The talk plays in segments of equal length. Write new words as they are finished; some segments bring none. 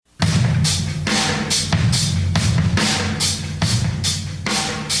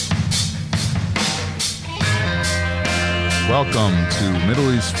Welcome to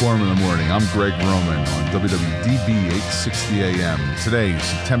Middle East Forum in the Morning. I'm Greg Roman on WWDB 860 AM. Today,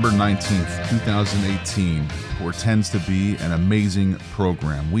 September 19th, 2018, portends to be an amazing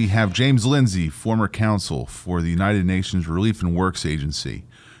program. We have James Lindsay, former counsel for the United Nations Relief and Works Agency,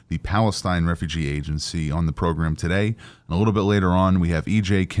 the Palestine Refugee Agency, on the program today. And a little bit later on, we have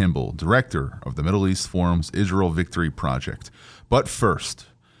E.J. Kimball, director of the Middle East Forum's Israel Victory Project. But first,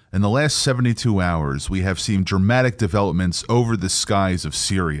 in the last 72 hours, we have seen dramatic developments over the skies of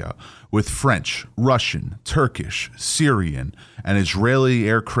Syria, with French, Russian, Turkish, Syrian, and Israeli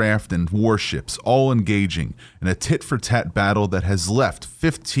aircraft and warships all engaging in a tit-for-tat battle that has left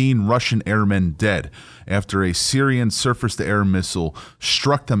 15 Russian airmen dead after a Syrian surface-to-air missile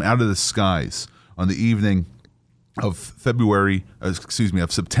struck them out of the skies on the evening of September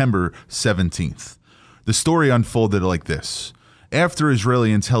 17th. The story unfolded like this. After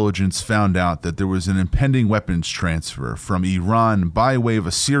Israeli intelligence found out that there was an impending weapons transfer from Iran by way of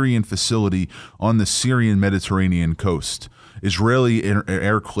a Syrian facility on the Syrian Mediterranean coast, Israeli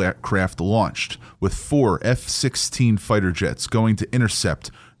aircraft launched with 4 F-16 fighter jets going to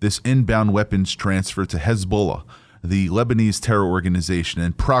intercept this inbound weapons transfer to Hezbollah, the Lebanese terror organization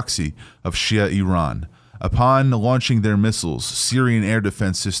and proxy of Shia Iran. Upon launching their missiles, Syrian air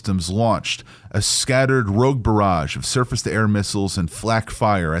defense systems launched a scattered rogue barrage of surface-to-air missiles and flak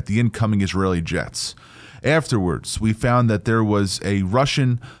fire at the incoming Israeli jets. Afterwards, we found that there was a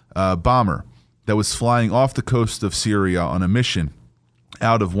Russian bomber that was flying off the coast of Syria on a mission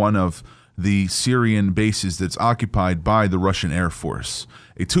out of one of the Syrian bases that's occupied by the Russian Air Force.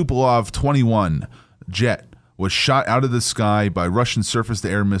 A Tupolev 21 jet was shot out of the sky by Russian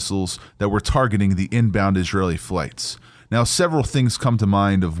surface-to-air missiles that were targeting the inbound Israeli flights. Now, several things come to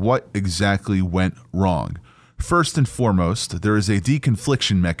mind of what exactly went wrong. First and foremost, there is a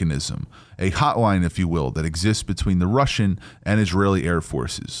deconfliction mechanism, a hotline, if you will, that exists between the Russian and Israeli air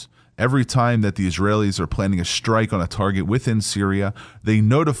forces. Every time that the Israelis are planning a strike on a target within Syria, they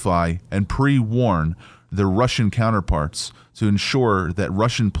notify and pre-warn their Russian counterparts to ensure that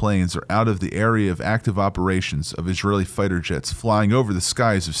Russian planes are out of the area of active operations of Israeli fighter jets flying over the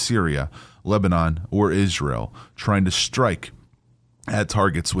skies of Syria, Lebanon, or Israel, trying to strike at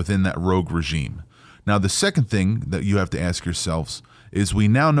targets within that rogue regime. Now, the second thing that you have to ask yourselves is we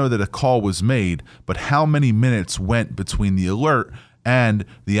now know that a call was made, but how many minutes went between the alert and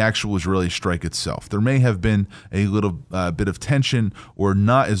the actual Israeli strike itself? There may have been a little bit of tension or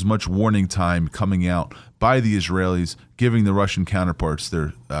not as much warning time coming out by the Israelis, giving the Russian counterparts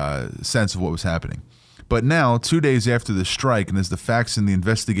their sense of what was happening. But now, 2 days after the strike, and as the facts and the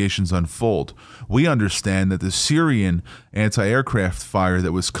investigations unfold, we understand that the Syrian anti-aircraft fire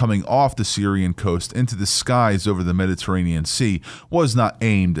that was coming off the Syrian coast into the skies over the Mediterranean Sea was not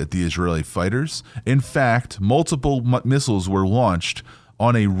aimed at the Israeli fighters. In fact, multiple missiles were launched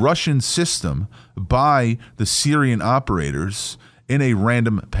on a Russian system by the Syrian operators in a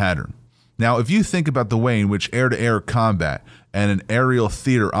random pattern. Now, if you think about the way in which air-to-air combat and an aerial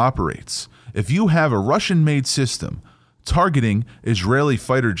theater operates, if you have a Russian-made system targeting Israeli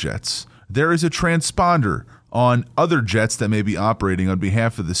fighter jets, there is a transponder on other jets that may be operating on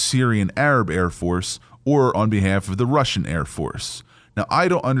behalf of the Syrian Arab Air Force or on behalf of the Russian Air Force. Now, I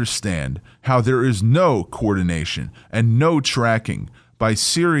don't understand how there is no coordination and no tracking by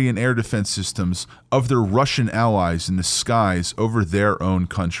Syrian air defense systems of their Russian allies in the skies over their own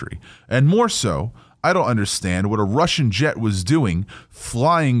country. And more so, I don't understand what a Russian jet was doing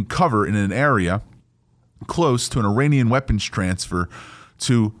flying cover in an area close to an Iranian weapons transfer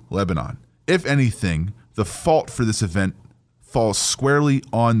to Lebanon. If anything, the fault for this event falls squarely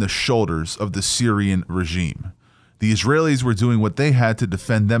on the shoulders of the Syrian regime. The Israelis were doing what they had to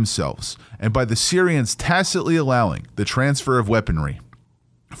defend themselves, and by the Syrians tacitly allowing the transfer of weaponry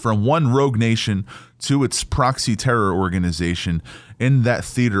from one rogue nation to its proxy terror organization in that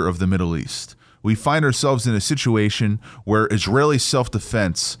theater of the Middle East, we find ourselves in a situation where Israeli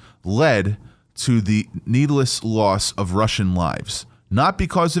self-defense led to the needless loss of Russian lives, not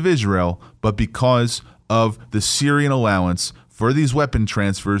because of Israel, but because of the Syrian allowance for these weapon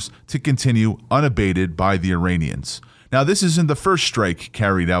transfers to continue unabated by the Iranians. Now, this isn't the first strike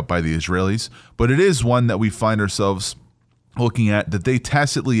carried out by the Israelis, but it is one that we find ourselves looking at that they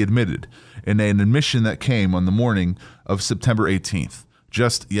tacitly admitted in an admission that came on the morning of September 18th,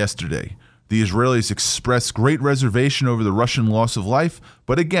 just yesterday. The Israelis expressed great reservation over the Russian loss of life,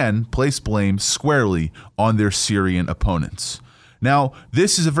 but again, placed blame squarely on their Syrian opponents. Now,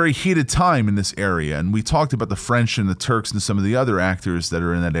 this is a very heated time in this area, and we talked about the French and the Turks and some of the other actors that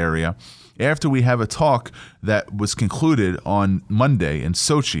are in that area. After we have a talk that was concluded on Monday in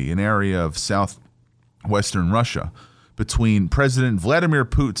Sochi, an area of southwestern Russia, between President Vladimir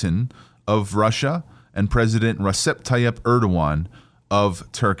Putin of Russia and President Recep Tayyip Erdogan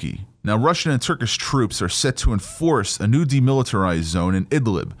of Turkey. Now, Russian and Turkish troops are set to enforce a new demilitarized zone in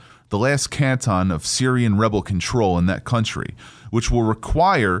Idlib, the last canton of Syrian rebel control in that country, which will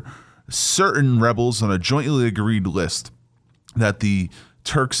require certain rebels on a jointly agreed list that the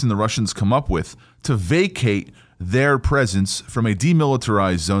Turks and the Russians come up with to vacate their presence from a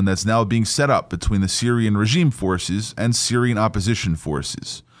demilitarized zone that's now being set up between the Syrian regime forces and Syrian opposition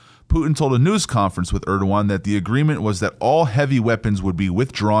forces. Putin told a news conference with Erdogan that the agreement was that all heavy weapons would be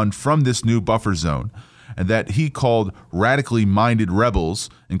withdrawn from this new buffer zone, and that he called radically minded rebels,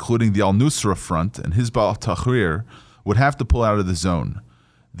 including the Al-Nusra Front and Hizb al-Tahrir, would have to pull out of the zone.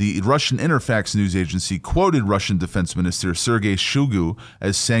 The Russian Interfax news agency quoted Russian Defense Minister Sergei Shoigu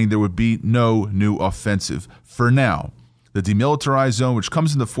as saying there would be no new offensive for now. The demilitarized zone, which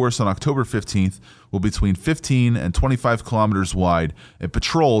comes into force on October 15th, will be between 15 and 25 kilometers wide and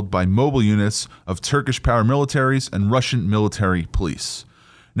patrolled by mobile units of Turkish paramilitaries and Russian military police.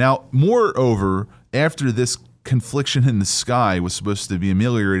 Now, moreover, after this confliction in the sky was supposed to be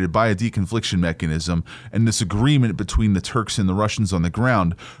ameliorated by a deconfliction mechanism and this agreement between the Turks and the Russians on the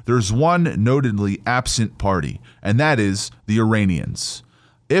ground, there's one notedly absent party, and that is the Iranians.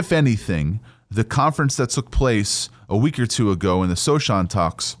 If anything, the conference that took place a week or two ago in the Sochan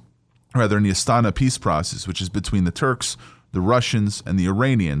talks, rather in the Astana peace process, which is between the Turks, the Russians, and the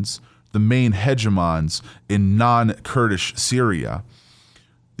Iranians, the main hegemons in non-Kurdish Syria,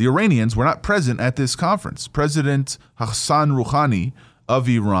 the Iranians were not present at this conference. President Hassan Rouhani of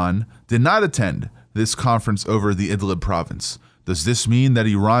Iran did not attend this conference over the Idlib province. Does this mean that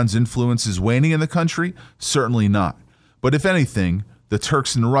Iran's influence is waning in the country? Certainly not. But if anything, the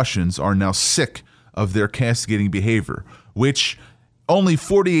Turks and the Russians are now sick of their castigating behavior, which only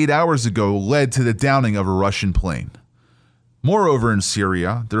 48 hours ago led to the downing of a Russian plane. Moreover, in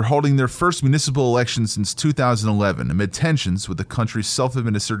Syria, they're holding their first municipal election since 2011 amid tensions with the country's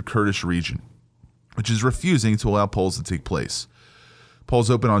self-administered Kurdish region, which is refusing to allow polls to take place.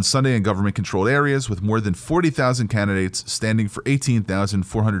 Polls open on Sunday in government-controlled areas with more than 40,000 candidates standing for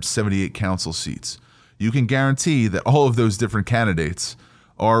 18,478 council seats. You can guarantee that all of those different candidates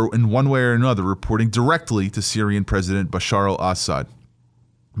are, in one way or another, reporting directly to Syrian President Bashar al-Assad.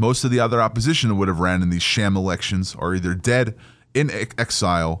 Most of the other opposition that would have ran in these sham elections are either dead, in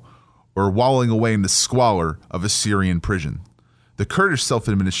exile, or wallowing away in the squalor of a Syrian prison. The Kurdish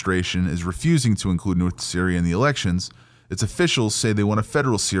self-administration is refusing to include North Syria in the elections. Its officials say they want a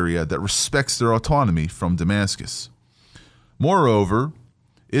federal Syria that respects their autonomy from Damascus. Moreover,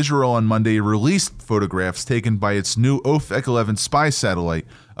 Israel on Monday released photographs taken by its new Ofek-11 spy satellite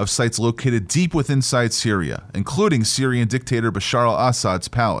of sites located deep within Syria, including Syrian dictator Bashar al-Assad's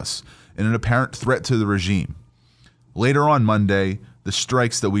palace, in an apparent threat to the regime. Later on Monday, the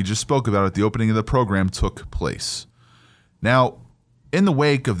strikes that we just spoke about at the opening of the program took place. Now, in the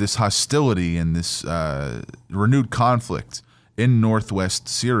wake of this hostility and this renewed conflict in northwest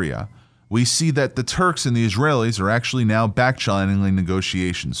Syria, we see that the Turks and the Israelis are actually now back-channeling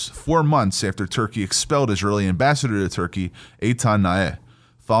negotiations 4 months after Turkey expelled Israeli ambassador to Turkey, Eitan Naeh,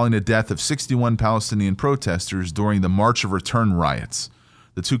 following the death of 61 Palestinian protesters during the March of Return riots.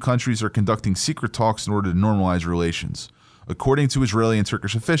 The two countries are conducting secret talks in order to normalize relations. According to Israeli and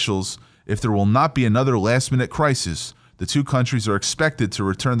Turkish officials, if there will not be another last-minute crisis, the two countries are expected to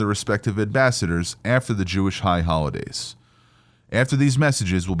return their respective ambassadors after the Jewish high holidays. After these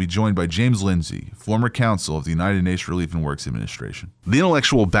messages, we'll be joined by James Lindsay, former counsel of the United Nations Relief and Works Administration. The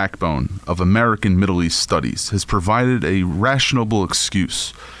intellectual backbone of American Middle East studies has provided a rationable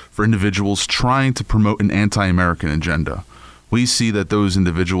excuse for individuals trying to promote an anti-American agenda. We see that those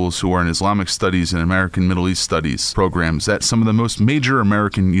individuals who are in Islamic studies and American Middle East studies programs at some of the most major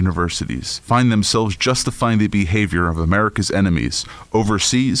American universities find themselves justifying the behavior of America's enemies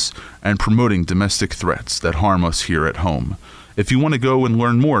overseas and promoting domestic threats that harm us here at home. If you want to go and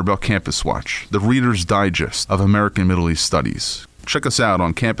learn more about Campus Watch, the Reader's Digest of American Middle East Studies, check us out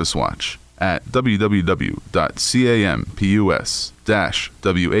on Campus Watch at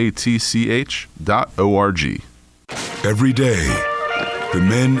www.campus-watch.org. Every day, the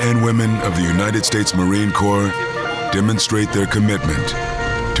men and women of the United States Marine Corps demonstrate their commitment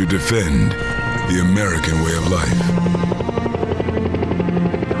to defend the American way of life.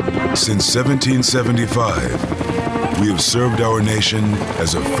 Since 1775, we have served our nation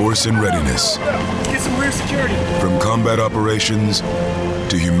as a force in readiness. Get some rear security. From combat operations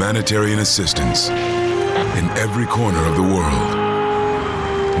to humanitarian assistance in every corner of the world.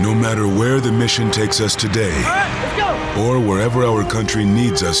 No matter where the mission takes us today, or wherever our country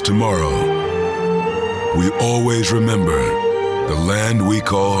needs us tomorrow, we always remember the land we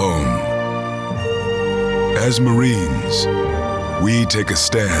call home. As Marines, we take a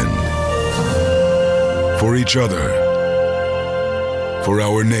stand for each other, for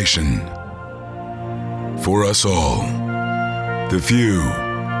our nation, for us all. The few,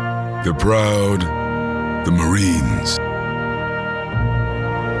 the proud, the Marines.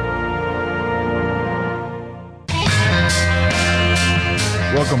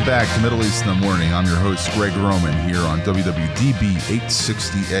 Welcome back to Middle East in the Morning. I'm your host, Greg Roman, here on WWDB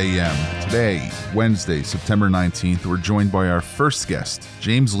 860 AM. Today, Wednesday, September 19th, we're joined by our first guest,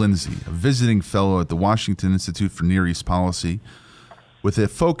 James Lindsay, a visiting fellow at the Washington Institute for Near East Policy, with a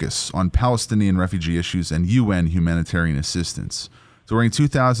focus on Palestinian refugee issues and UN humanitarian assistance. During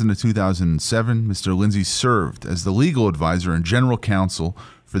 2000 to 2007, Mr. Lindsay served as the legal advisor and general counsel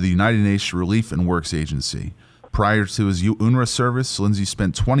for the United Nations Relief and Works Agency. Prior to his UNRWA service, Lindsay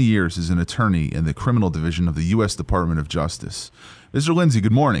spent 20 years as an attorney in the criminal division of the U.S. Department of Justice. Mr. Lindsay,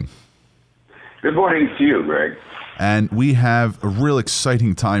 good morning. Good morning to you, Greg. And we have a real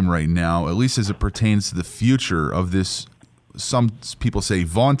exciting time right now, at least as it pertains to the future of this, some people say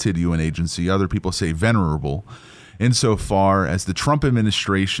vaunted UN agency, other people say venerable, insofar as the Trump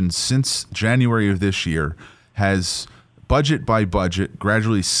administration since January of this year has budget by budget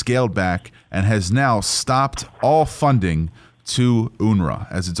gradually scaled back and has now stopped all funding to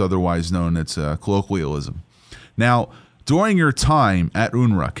UNRWA, as it's otherwise known. It's a colloquialism. Now, during your time at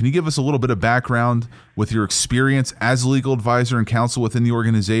UNRWA, can you give us a little bit of background with your experience as a legal advisor and counsel within the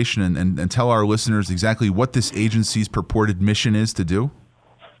organization and tell our listeners exactly what this agency's purported mission is to do?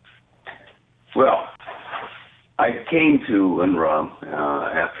 Well, I came to UNRWA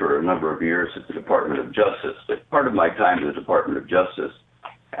after a number of years at the Department of Justice. But part of my time in the Department of Justice,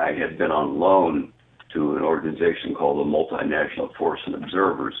 I had been on loan to an organization called the Multinational Force and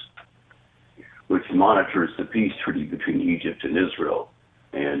Observers, which monitors the peace treaty between Egypt and Israel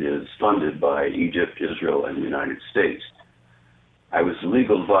and is funded by Egypt, Israel, and the United States. I was the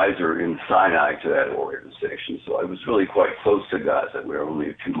legal advisor in Sinai to that organization, so I was really quite close to Gaza. We were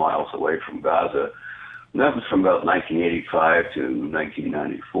only a few miles away from Gaza. And that was from about 1985 to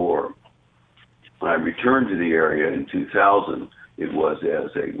 1994. When I returned to the area in 2000, it was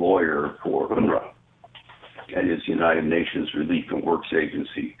as a lawyer for UNRWA, that is the United Nations Relief and Works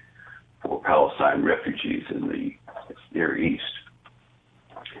Agency for Palestine refugees in the Near East.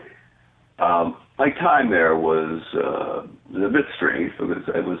 My time there was a bit strange because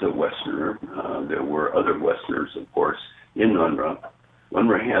I was a Westerner. There were other Westerners, of course, in UNRWA.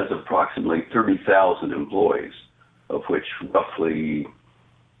 UNRWA has approximately 30,000 employees, of which roughly,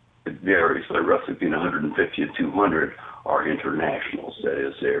 it varies, but roughly between 150 and 200 are internationals, that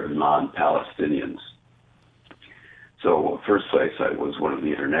is, they're non-Palestinians. So, first place, I was one of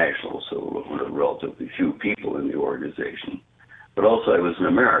the internationals, so one of the relatively few people in the organization. But also I was an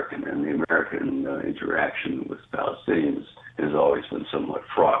American, and the American interaction with Palestinians has always been somewhat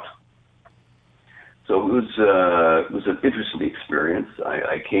fraught. So it was an interesting experience.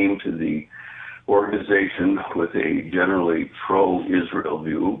 I came to the organization with a generally pro-Israel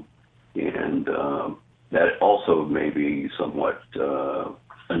view, and that also may be somewhat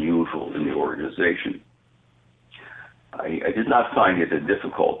unusual in the organization. I did not find it a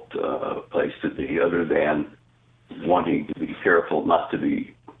difficult place to be, other than wanting to be careful not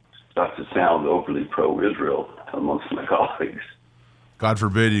to sound overly pro-Israel amongst my colleagues. God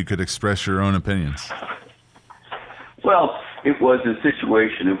forbid you could express your own opinions. Well, it was a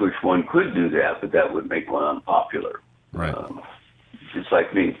situation in which one could do that, but that would make one unpopular. Right. It's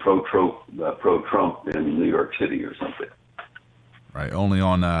like being pro-Trump in New York City or something. Right. Only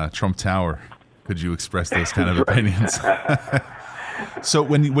on Trump Tower could you express those kind of opinions. So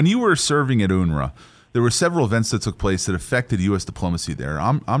when you were serving at UNRWA, there were several events that took place that affected U.S. diplomacy there.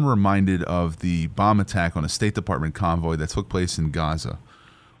 I'm reminded of the bomb attack on a State Department convoy that took place in Gaza.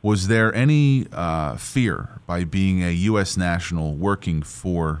 Was there any fear by being a U.S. national working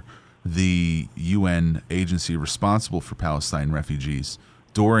for the UN agency responsible for Palestine refugees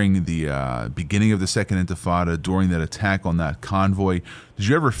during the beginning of the Second Intifada, during that attack on that convoy? Did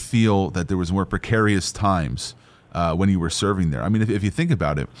you ever feel that there was more precarious times when you were serving there? I mean, if you think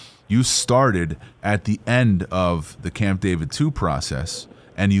about it, you started at the end of the Camp David II process,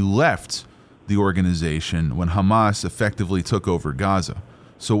 and you left the organization when Hamas effectively took over Gaza.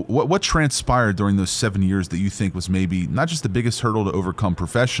 So what transpired during those 7 years that you think was maybe not just the biggest hurdle to overcome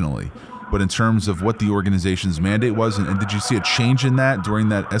professionally, but in terms of what the organization's mandate was? And did you see a change in that during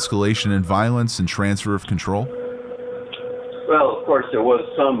that escalation in violence and transfer of control? Well, of course, there was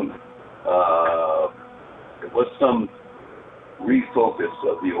some refocus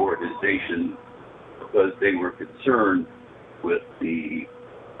of the organization because they were concerned with the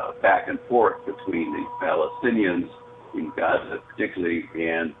back and forth between the Palestinians in Gaza, particularly,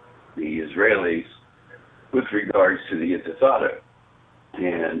 and the Israelis with regards to the Intifada.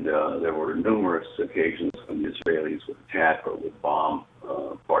 And there were numerous occasions when the Israelis would attack or would bomb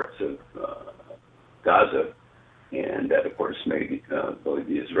parts of Gaza. And that, of course, made both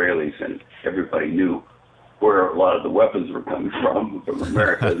the Israelis and everybody knew where a lot of the weapons were coming from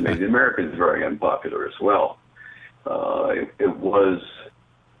America. It made the Americans very unpopular as well. It was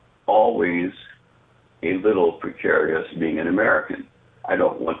always a little precarious being an American. I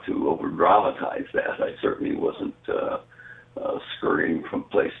don't want to over-dramatize that. I certainly wasn't scurrying from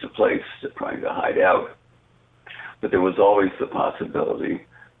place to place trying to hide out. But there was always the possibility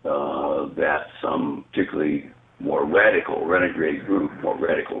that some particularly more radical renegade group, more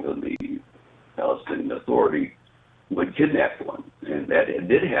radical than the Palestinian Authority, would kidnap one. And that it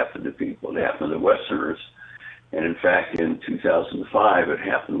did happen to people. It happened to Westerners. And in fact, in 2005, it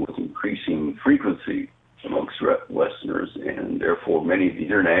happened with increasing frequency amongst Westerners, and therefore many of the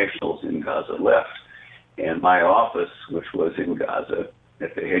internationals in Gaza left. And my office, which was in Gaza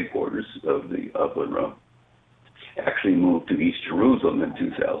at the headquarters of the UNRWA, actually moved to East Jerusalem in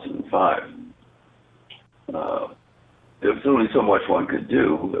 2005. There was only so much one could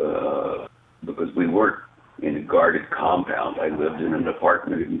do because we weren't in a guarded compound. I lived in an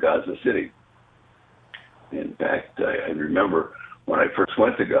apartment in Gaza City. In fact, I remember when I first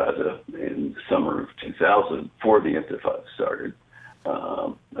went to Gaza in the summer of 2000, before the Intifada started,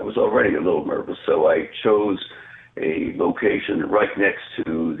 I was already a little nervous, so I chose a location right next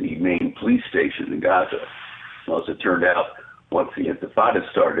to the main police station in Gaza. Well, as it turned out, once the Intifada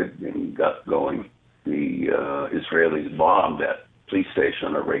started and got going, the Israelis bombed that police station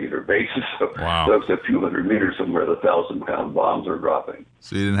on a regular basis. So wow. That was a few hundred meters from where the 1,000-pound bombs were dropping.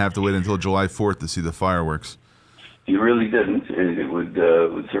 So you didn't have to wait until July 4th to see the fireworks. You really didn't. And it would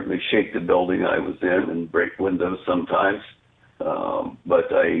certainly shake the building I was in and break windows sometimes.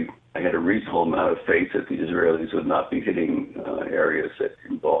 But I had a reasonable amount of faith that the Israelis would not be hitting areas that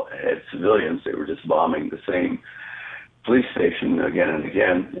had civilians. They were just bombing the same police station again and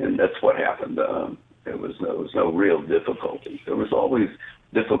again, and that's what happened. There was no real difficulty. There was always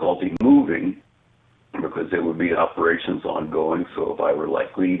difficulty moving because there would be operations ongoing. So if I were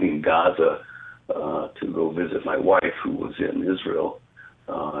like leaving Gaza to go visit my wife who was in Israel,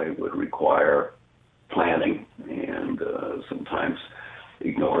 it would require planning and sometimes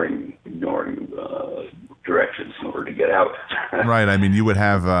ignoring directions in order to get out. Right. I mean, you would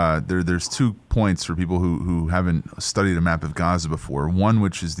have there's 2 points for people who haven't studied a map of Gaza before. One,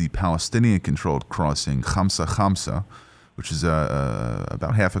 which is the Palestinian-controlled crossing, Khamsa, which is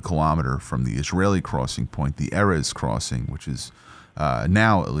about half a kilometer from the Israeli crossing point, the Erez crossing, which is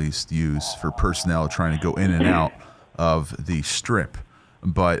now at least used for personnel trying to go in and out of the Strip.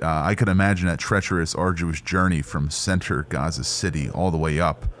 But I could imagine that treacherous, arduous journey from center Gaza City all the way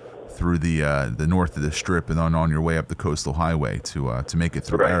up through the north of the Strip and then on your way up the coastal highway to make it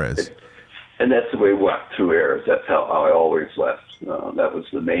through Erez. And that's the way we went through Erez. That's how I always left. That was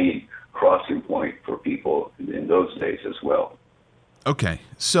the main crossing point for people in those days as well. Okay,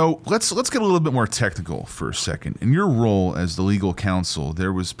 so let's get a little bit more technical for a second. In your role as the legal counsel,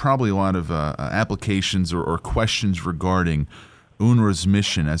 there was probably a lot of applications or questions regarding UNRWA's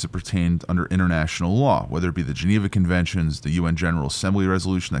mission as it pertained under international law, whether it be the Geneva Conventions, the UN General Assembly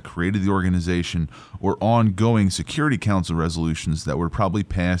resolution that created the organization, or ongoing Security Council resolutions that were probably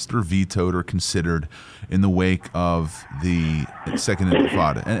passed or vetoed or considered in the wake of the Second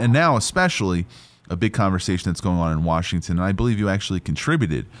Intifada. And now especially a big conversation that's going on in Washington, and I believe you actually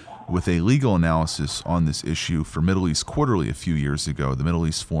contributed with a legal analysis on this issue for Middle East Quarterly a few years ago, the Middle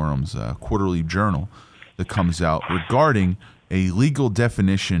East Forum's quarterly journal that comes out regarding a legal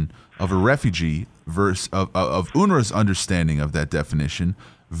definition of a refugee versus of UNRWA's understanding of that definition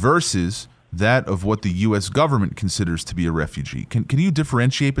versus that of what the U.S. government considers to be a refugee. Can you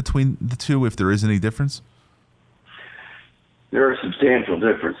differentiate between the two if there is any difference? There are substantial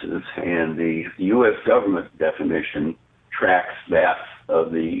differences, and the U.S. government definition tracks that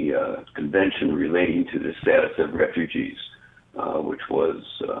of the Convention relating to the status of refugees, which was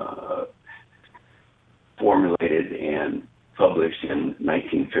formulated and published in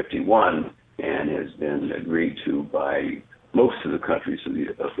 1951 and has been agreed to by most of the countries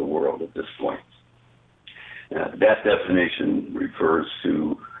of the world at this point. That definition refers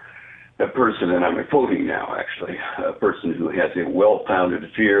to a person, and I'm quoting now actually, a person who has a well-founded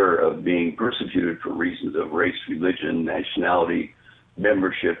fear of being persecuted for reasons of race, religion, nationality,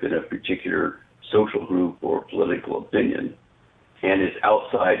 membership in a particular social group or political opinion, and is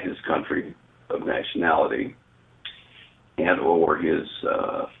outside his country of nationality and or his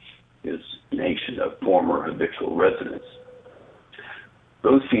nation of former habitual residence.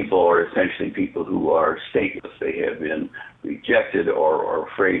 Those people are essentially people who are stateless. They have been rejected or are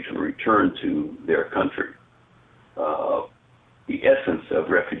afraid to return to their country. The essence of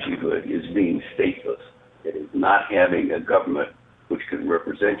refugiehood is being stateless. It is not having a government which can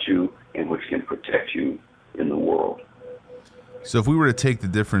represent you and which can protect you in the world. So if we were to take the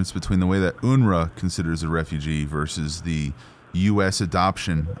difference between the way that UNRWA considers a refugee versus the U.S.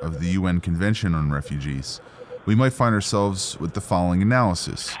 adoption of the UN Convention on Refugees, we might find ourselves with the following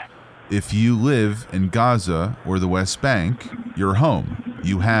analysis. If you live in Gaza or the West Bank, you're home.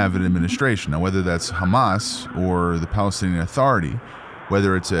 You have an administration. Now, whether that's Hamas or the Palestinian Authority,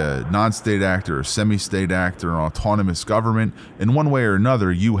 whether it's a non-state actor, a semi-state actor, an autonomous government, in one way or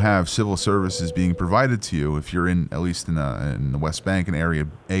another, you have civil services being provided to you if you're at least in the West Bank, in area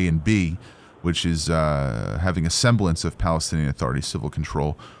A and B, which is having a semblance of Palestinian Authority civil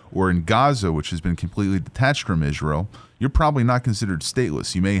control, or in Gaza, which has been completely detached from Israel. You're probably not considered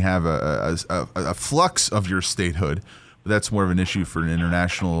stateless. You may have a flux of your statehood, but that's more of an issue for an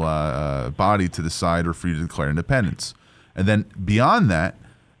international body to decide or for you to declare independence. And then beyond that,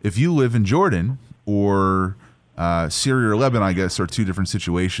 if you live in Jordan or Syria or Lebanon, I guess, are two different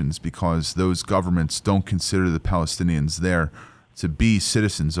situations because those governments don't consider the Palestinians there to be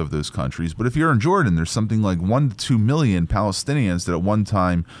citizens of those countries. But if you're in Jordan, there's something like 1 to 2 million Palestinians that at one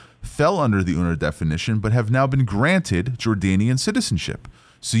time fell under the UNRWA definition but have now been granted Jordanian citizenship.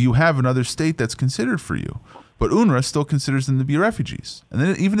 So you have another state that's considered for you. But UNRWA still considers them to be refugees. And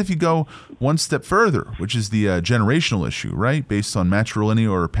then even if you go one step further, which is the generational issue, right, based on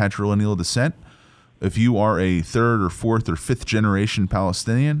matrilineal or patrilineal descent, if you are a third or fourth or fifth generation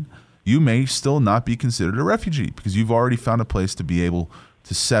Palestinian, you may still not be considered a refugee because you've already found a place to be able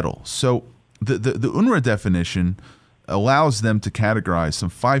to settle. So the UNRWA definition allows them to categorize some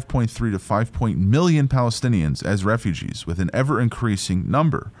 5.3 to 5 million Palestinians as refugees with an ever-increasing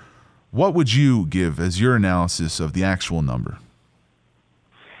number. What would you give as your analysis of the actual number?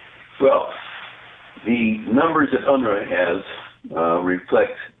 Well, the numbers that UNRWA has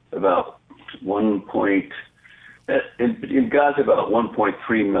reflect about in Gaza, about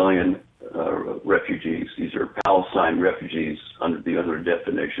 1.3 million refugees. These are Palestine refugees under the UNRWA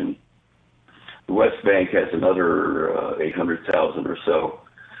definition. The West Bank has another 800,000 or so.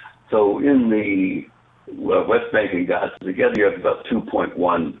 So in the West Bank and Gaza together, you have about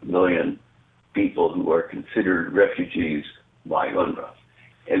 2.1 million people who are considered refugees by UNRWA.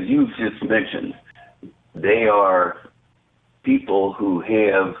 As you've just mentioned, they are people who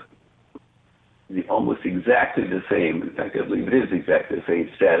have almost exactly the same, in fact, I believe it is exactly the same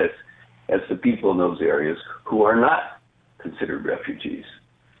status as the people in those areas who are not considered refugees.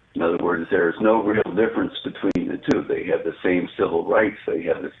 In other words, there is no real difference between the two. They have the same civil rights. They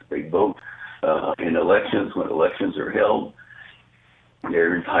vote in elections when elections are held.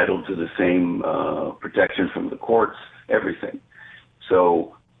 They're entitled to the same protection from the courts, everything.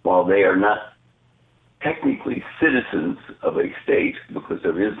 So while they are not technically citizens of a state, because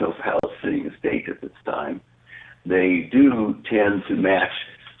there is no Palestinian state at this time, they do tend to match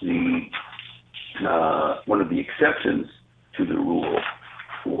the one of the exceptions to the rule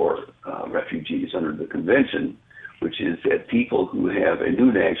for refugees under the convention, which is that people who have a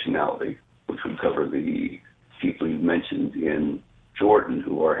new nationality, which would cover the people you mentioned in Jordan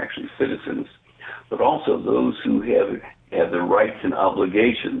who are actually citizens, but also those who have the rights and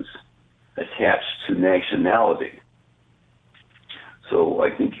obligations attached to nationality. So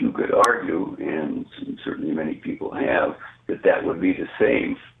I think you could argue, and certainly many people have, that would be the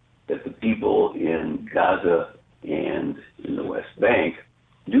same, that the people in Gaza and in the West Bank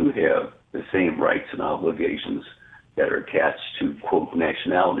do have the same rights and obligations that are attached to, quote,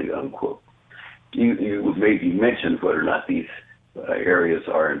 nationality, unquote. You maybe mentioned whether or not these areas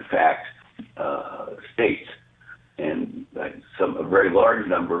are in fact states, and a very large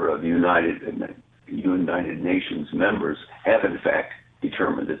number of United Nations members have in fact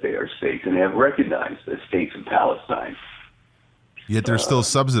determined that they are states and have recognized the states of Palestine. Yet they're still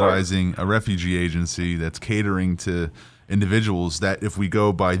subsidizing a refugee agency that's catering to individuals that, if we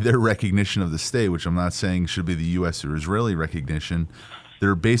go by their recognition of the state, which I'm not saying should be the U.S. or Israeli recognition,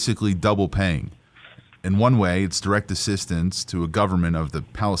 they're basically double paying. In one way, it's direct assistance to a government of the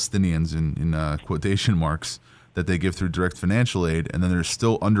Palestinians, in quotation marks, that they give through direct financial aid, and then they're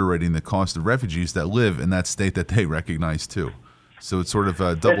still underwriting the cost of refugees that live in that state that they recognize too. So it's sort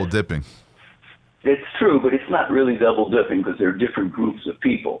of double dipping. It's true, but it's not really double dipping because there are different groups of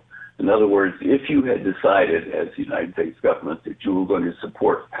people. In other words, if you had decided as the United States government that you were going to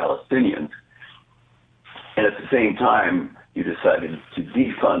support Palestinians, and at the same time you decided to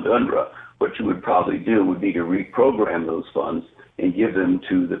defund UNRWA, what you would probably do would be to reprogram those funds and give them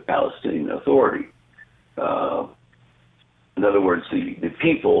to the Palestinian Authority. In other words, the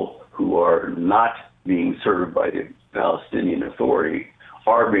people who are not being served by the Palestinian Authority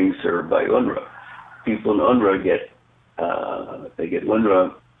are being served by UNRWA. People in UNRWA get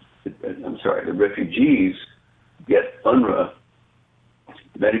UNRWA, the refugees get UNRWA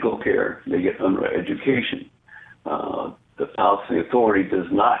medical care, they get UNRWA education. The Palestinian Authority does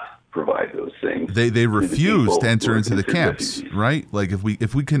not provide those things. They refuse to enter into the camps, refugees. right? Like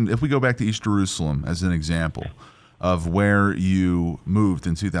if we go back to East Jerusalem as an example of where you moved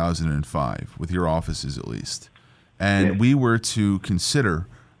in 2005 with your offices at least, and we were to consider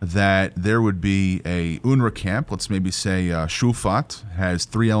that there would be a UNRWA camp, let's maybe say Shufat, has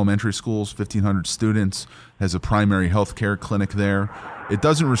 3 elementary schools, 1,500 students, has a primary health care clinic there. It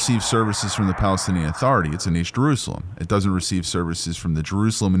doesn't receive services from the Palestinian Authority. It's in East Jerusalem. It doesn't receive services from the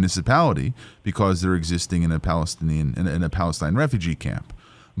Jerusalem municipality because they're existing in a Palestine refugee camp.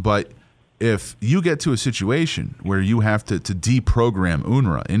 But if you get to a situation where you have to deprogram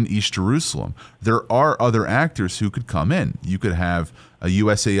UNRWA in East Jerusalem, there are other actors who could come in. You could have a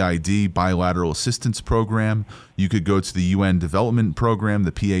USAID bilateral assistance program. You could go to the UN development program,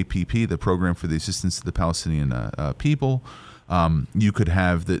 the PAPP, the Program for the Assistance to the Palestinian People. You could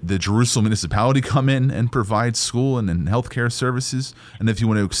have the Jerusalem municipality come in and provide school and healthcare services. And if you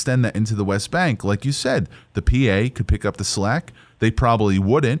want to extend that into the West Bank, like you said, the PA could pick up the slack. They probably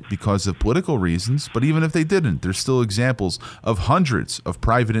wouldn't because of political reasons, but even if they didn't, there's still examples of hundreds of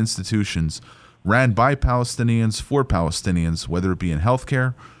private institutions ran by Palestinians for Palestinians, whether it be in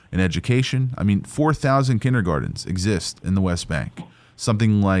healthcare, in education. I mean, 4,000 kindergartens exist in the West Bank.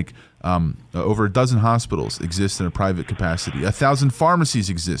 Something like over a dozen hospitals exist in a private capacity. 1,000 pharmacies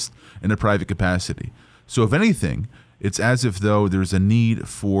exist in a private capacity. So if anything, it's as if though there's a need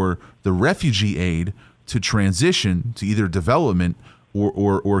for the refugee aid to transition to either development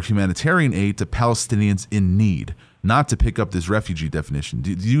or humanitarian aid to Palestinians in need, not to pick up this refugee definition.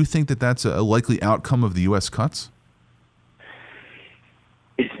 Do you think that that's a likely outcome of the U.S. cuts?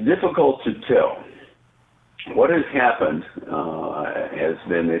 It's difficult to tell. What has happened has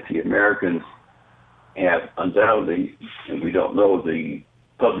been that the Americans have undoubtedly, and we don't know the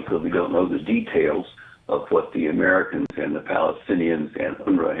details of what the Americans and the Palestinians and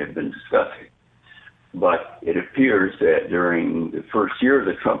UNRWA have been discussing. But it appears that during the first year of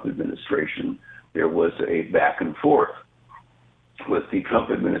the Trump administration, there was a back and forth with the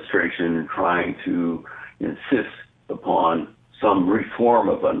Trump administration trying to insist upon some reform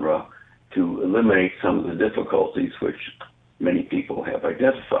of UNRWA to eliminate some of the difficulties which many people have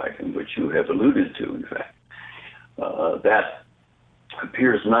identified and which you have alluded to, in fact. That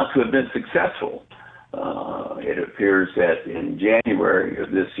appears not to have been successful. It appears that in January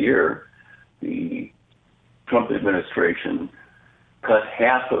of this year, the Trump administration cut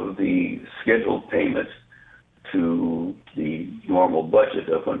half of the scheduled payments to the normal budget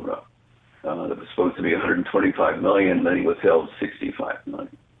of UNRWA. That was supposed to be $125 million, then he withheld $65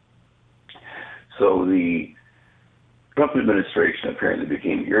 million. So the Trump administration apparently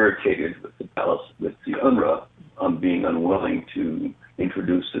became irritated with the UNRWA on being unwilling to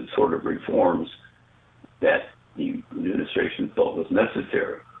introduce the sort of reforms that the administration felt was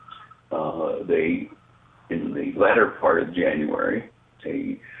necessary. In the latter part of January,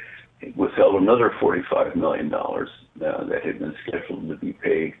 they withheld another $45 million that had been scheduled to be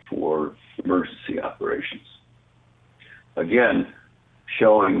paid for emergency operations. Again,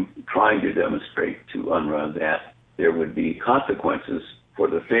 trying to demonstrate to UNRWA that there would be consequences for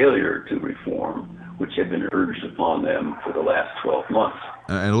the failure to reform, which had been urged upon them for the last 12 months.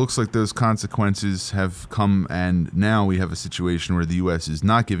 And it looks like those consequences have come, and now we have a situation where the U.S. is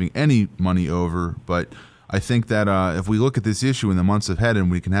not giving any money over. But I think that if we look at this issue in the months ahead and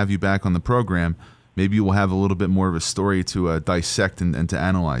we can have you back on the program, maybe we'll have a little bit more of a story to dissect and to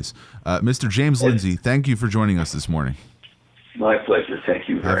analyze. Mr. James Lindsay, thank you for joining us this morning. My pleasure. Thank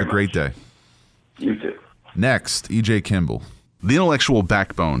you very much. Have a great day. You too. Next, E.J. Kimball. The intellectual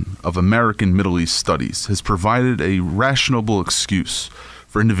backbone of American Middle East studies has provided a rationable excuse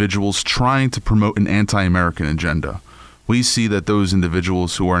for individuals trying to promote an anti-American agenda. We see that those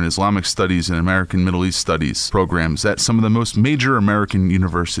individuals who are in Islamic studies and American Middle East studies programs at some of the most major American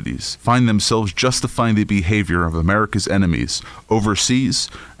universities find themselves justifying the behavior of America's enemies overseas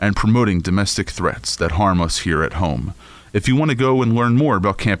and promoting domestic threats that harm us here at home. If you want to go and learn more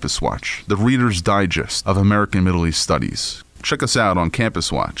about Campus Watch, the Reader's Digest of American Middle East Studies, check us out on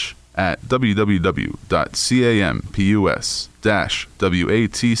Campus Watch at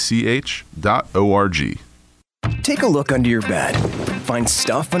www.campus-watch.org. Take a look under your bed. Find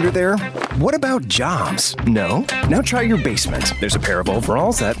stuff under there? What about jobs? No? Now try your basement. There's a pair of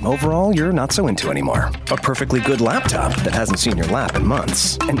overalls that overall you're not so into anymore. A perfectly good laptop that hasn't seen your lap in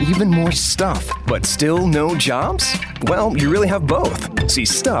months. And even more stuff. But still no jobs? Well, you really have both. See,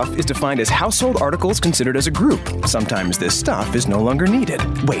 stuff is defined as household articles considered as a group. Sometimes this stuff is no longer needed.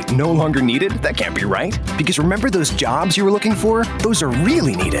 Wait, no longer needed? That can't be right. Because remember those jobs you were looking for? Those are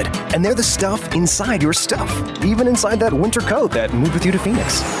really needed. And they're the stuff inside your stuff. Even inside that winter coat that moved with you to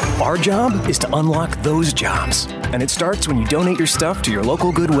Phoenix. Our job is to unlock those jobs. And it starts when you donate your stuff to your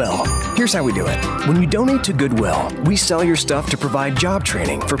local Goodwill. Here's how we do it. When you donate to Goodwill, we sell your stuff to provide job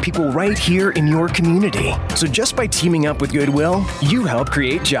training for people right here in your community. So just by teaming up with Goodwill, you help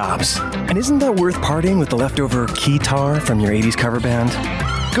create jobs. And isn't that worth parting with the leftover keytar from your 80s cover band?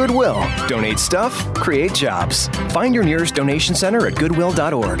 Goodwill. Donate stuff, create jobs. Find your nearest donation center at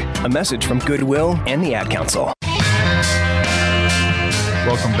goodwill.org. A message from Goodwill and the Ad Council.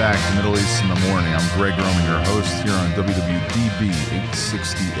 Welcome back to Middle East in the Morning. I'm Greg Roman, your host here on WWDB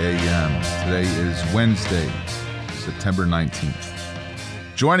 860 AM. Today is Wednesday, September 19th.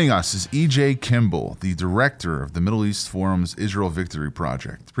 Joining us is E.J. Kimball, the director of the Middle East Forum's Israel Victory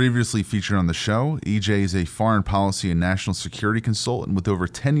Project. Previously featured on the show, E.J. is a foreign policy and national security consultant with over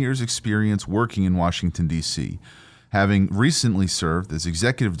 10 years' experience working in Washington, D.C., having recently served as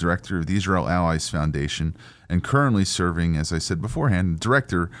executive director of the Israel Allies Foundation and currently serving, as I said beforehand,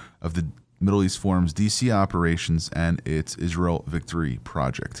 director of the Middle East Forum's D.C. operations and its Israel Victory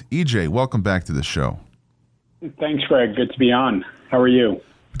Project. EJ, welcome back to the show. Thanks, Greg. Good to be on. How are you?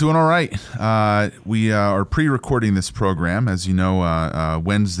 Doing all right. We are pre-recording this program. As you know,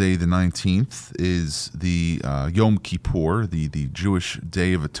 Wednesday the 19th is the Yom Kippur, the Jewish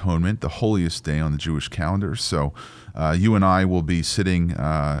Day of Atonement, the holiest day on the Jewish calendar. So you and I will be sitting,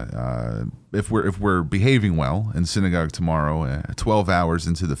 if we're behaving well, in synagogue tomorrow, 12 hours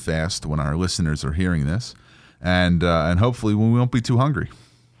into the fast when our listeners are hearing this, and hopefully we won't be too hungry.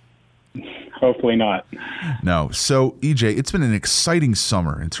 Hopefully not. No. So, EJ, it's been an exciting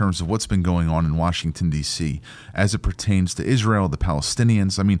summer in terms of what's been going on in Washington, D.C. as it pertains to Israel, the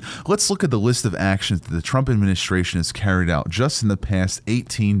Palestinians. I mean, let's look at the list of actions that the Trump administration has carried out just in the past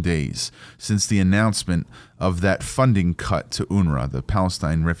 18 days since the announcement of that funding cut to UNRWA, the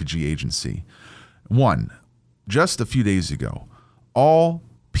Palestine Refugee Agency. One, just a few days ago, all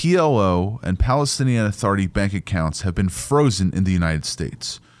PLO and Palestinian Authority bank accounts have been frozen in the United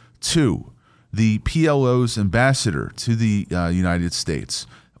States. Two, the PLO's ambassador to the United States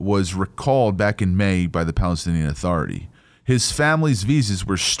was recalled back in May by the Palestinian Authority. His family's visas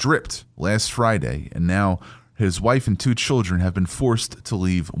were stripped last Friday, and now his wife and two children have been forced to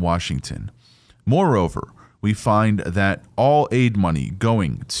leave Washington. Moreover, we find that all aid money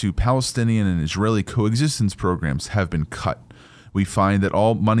going to Palestinian and Israeli coexistence programs have been cut. We find that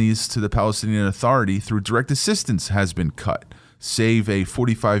all monies to the Palestinian Authority through direct assistance has been cut, save a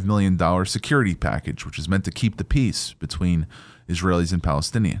 $45 million security package, which is meant to keep the peace between Israelis and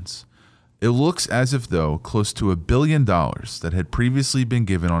Palestinians. It looks as if, though, close to $1 billion that had previously been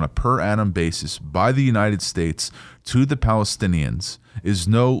given on a per-annum basis by the United States to the Palestinians is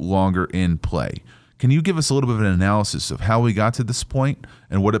no longer in play. Can you give us a little bit of an analysis of how we got to this point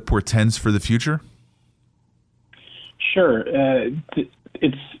and what it portends for the future? Sure.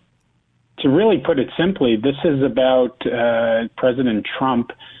 To really put it simply, this is about President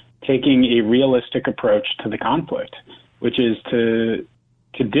Trump taking a realistic approach to the conflict, which is to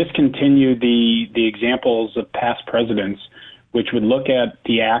discontinue the examples of past presidents, which would look at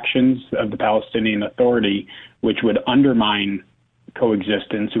the actions of the Palestinian Authority, which would undermine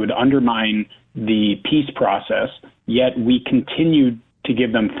coexistence, it would undermine the peace process, yet we continued to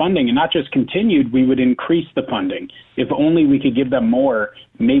give them funding, and not just continued, we would increase the funding. If only we could give them more,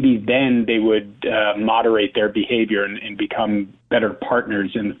 maybe then they would moderate their behavior and become better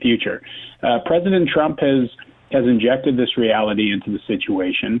partners in the future. President Trump has injected this reality into the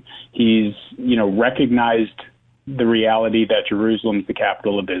situation. He's, recognized the reality that Jerusalem is the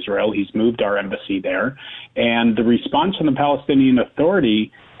capital of Israel. He's moved our embassy there. And the response from the Palestinian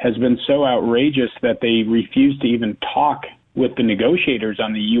Authority has been so outrageous that they refuse to even talk with the negotiators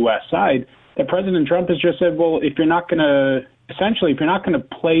on the U.S. side, that President Trump has just said, well, if you're not going to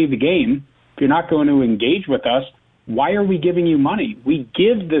play the game, if you're not going to engage with us, why are we giving you money? We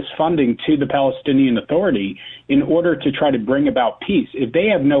give this funding to the Palestinian Authority in order to try to bring about peace. If they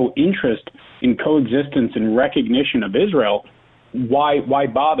have no interest in coexistence and recognition of Israel, why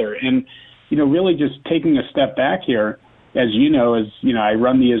bother? And, really just taking a step back here, as you know, I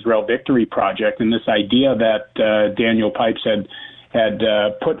run the Israel Victory Project, and this idea that Daniel Pipes had had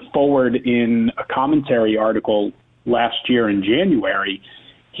put forward in a commentary article last year in January,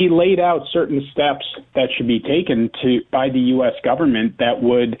 he laid out certain steps that should be taken by the U.S. government that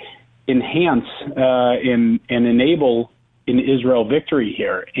would enhance and enable an Israel victory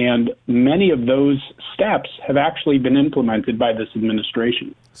here. And many of those steps have actually been implemented by this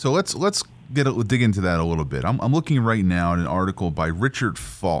administration. So let's dig into that a little bit. I'm looking right now at an article by Richard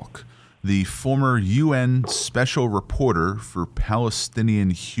Falk, the former UN Special Reporter for Palestinian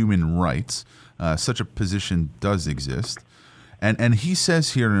Human Rights. Such a position does exist. And he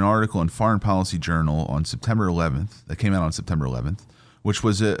says here in an article in Foreign Policy Journal on September 11th, that came out on September 11th, which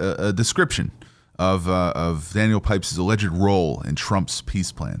was a description of Daniel Pipes' alleged role in Trump's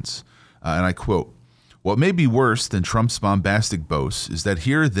peace plans. And I quote, "What may be worse than Trump's bombastic boasts is that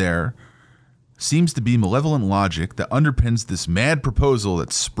here or there seems to be malevolent logic that underpins this mad proposal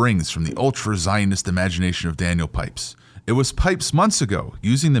that springs from the ultra-Zionist imagination of Daniel Pipes. It was Pipes months ago,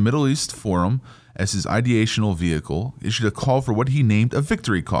 using the Middle East Forum as his ideational vehicle, issued a call for what he named a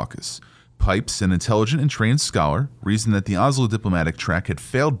victory caucus. Pipes, an intelligent and trained scholar, reasoned that the Oslo diplomatic track had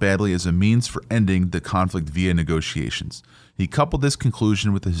failed badly as a means for ending the conflict via negotiations. He coupled this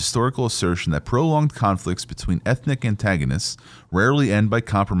conclusion with the historical assertion that prolonged conflicts between ethnic antagonists rarely end by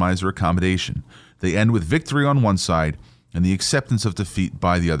compromise or accommodation. They end with victory on one side and the acceptance of defeat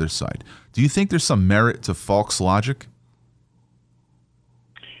by the other side." Do you think there's some merit to Falk's logic?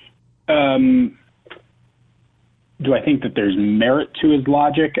 Do I think that there's merit to his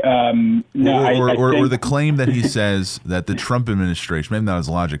logic? No, or the claim that he says that the Trump administration, maybe not his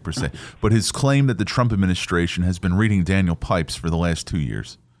logic per se, but his claim that the Trump administration has been reading Daniel Pipes for the last 2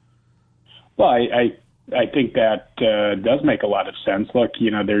 years. Well, I think that does make a lot of sense. Look,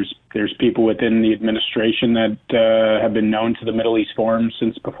 there's people within the administration that have been known to the Middle East Forum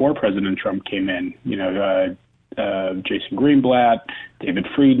since before President Trump came in. Jason Greenblatt, David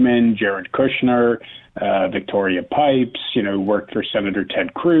Friedman, Jared Kushner, Victoria Pipes, who worked for Senator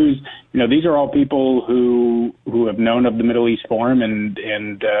Ted Cruz. These are all people who have known of the Middle East Forum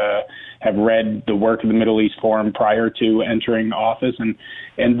and have read the work of the Middle East Forum prior to entering office.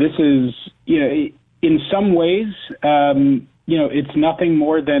 And this is, in some ways, it's nothing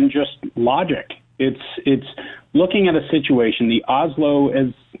more than just logic. It's looking at a situation, the Oslo,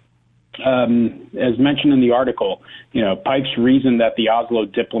 as mentioned in the article, Pipes reasoned that the Oslo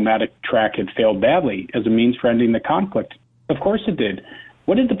diplomatic track had failed badly as a means for ending the conflict. Of course it did.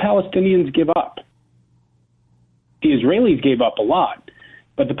 What did the Palestinians give up? The Israelis gave up a lot,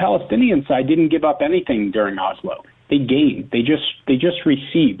 but the Palestinian side didn't give up anything during Oslo. They gained. They just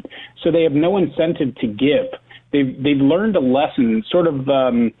received. So they have no incentive to give. They've learned a lesson, sort of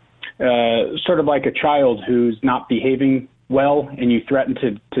like a child who's not behaving well, and you threaten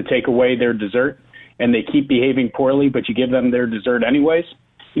to take away their dessert, and they keep behaving poorly, but you give them their dessert anyways.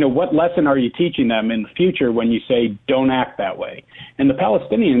 What lesson are you teaching them in the future when you say, don't act that way? And the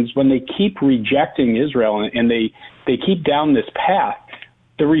Palestinians, when they keep rejecting Israel and they keep down this path,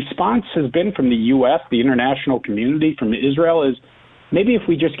 the response has been from the U.S., the international community, from Israel, is maybe if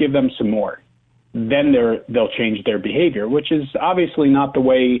we just give them some more, then they'll change their behavior, which is obviously not the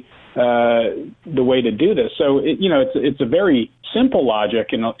way to do this. So it's a very simple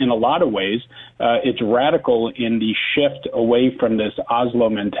logic in a lot of ways. It's radical in the shift away from this Oslo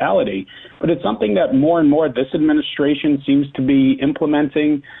mentality, but it's something that more and more this administration seems to be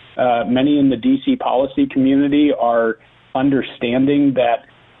implementing. Many in the D.C. policy community are understanding that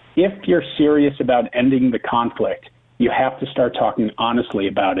if you're serious about ending the conflict, you have to start talking honestly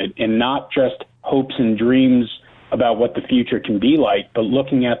about it and not just hopes and dreams about what the future can be like, but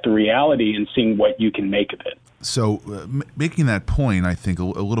looking at the reality and seeing what you can make of it. So making that point, I think, a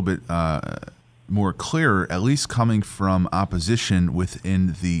little bit more clear, at least coming from opposition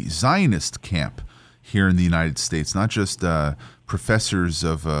within the Zionist camp here in the United States, not just professors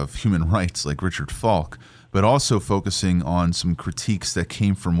of human rights like Richard Falk, but also focusing on some critiques that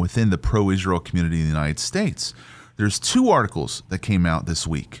came from within the pro-Israel community in the United States. There's 2 articles that came out this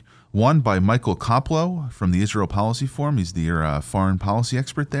week. One by Michael Koplow from the Israel Policy Forum. He's the foreign policy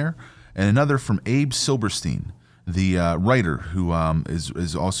expert there. And another from Abe Silberstein, the writer who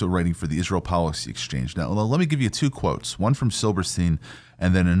is also writing for the Israel Policy Exchange. Now, let me give you 2 quotes, one from Silberstein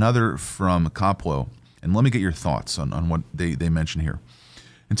and then another from Koplow. And let me get your thoughts on what they mention here.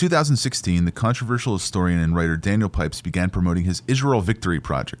 In 2016, the controversial historian and writer Daniel Pipes began promoting his Israel Victory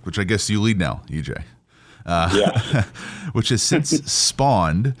Project, which I guess you lead now, EJ. which has since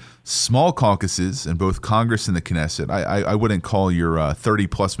spawned small caucuses in both Congress and the Knesset. I wouldn't call your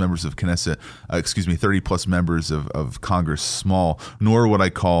 30-plus members of Knesset, 30-plus members of Congress small, nor would I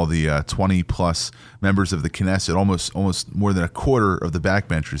call the 20-plus members of the Knesset, almost more than a quarter of the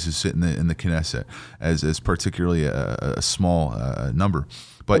backbenchers who sit in the Knesset, as particularly a small number.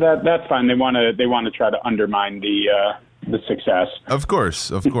 But that's fine. They want to try to undermine the success. Of course.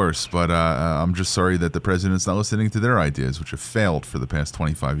 But I'm just sorry that the president's not listening to their ideas, which have failed for the past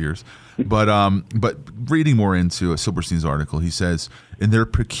 25 years. But reading more into Silberstein's article, he says, in their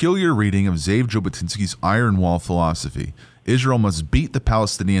peculiar reading of Zev Jabotinsky's Iron Wall philosophy, Israel must beat the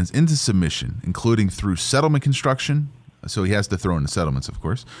Palestinians into submission, including through settlement construction. So he has to throw in the settlements, of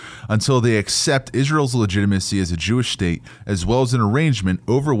course, until they accept Israel's legitimacy as a Jewish state, as well as an arrangement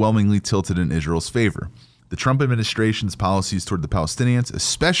overwhelmingly tilted in Israel's favor. The Trump administration's policies toward the Palestinians,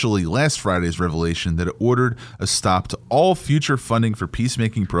 especially last Friday's revelation that it ordered a stop to all future funding for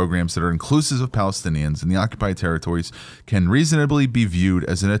peacemaking programs that are inclusive of Palestinians in the occupied territories, can reasonably be viewed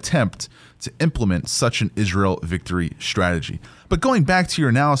as an attempt to implement such an Israel victory strategy. But going back to your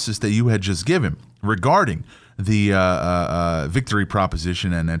analysis that you had just given regarding the victory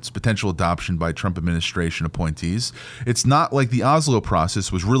proposition and its potential adoption by Trump administration appointees, it's not like the Oslo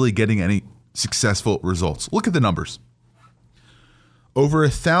process was really getting any successful results. Look at the numbers. Over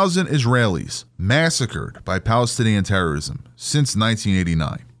 1,000 Israelis massacred by Palestinian terrorism since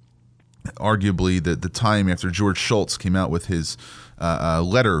 1989. Arguably the time after George Shultz came out with his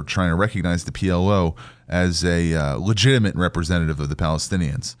letter trying to recognize the PLO as a legitimate representative of the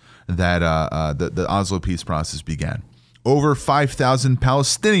Palestinians, that the Oslo peace process began. Over 5,000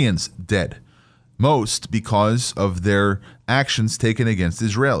 Palestinians dead, most because of their actions taken against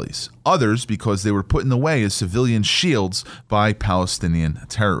Israelis, others because they were put in the way as civilian shields by Palestinian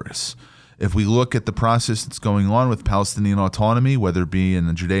terrorists. If we look at the process that's going on with Palestinian autonomy, whether it be in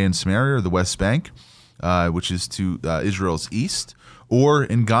the Judea and Samaria or the West Bank, which is to Israel's east, or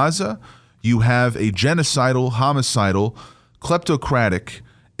in Gaza, you have a genocidal, homicidal, kleptocratic,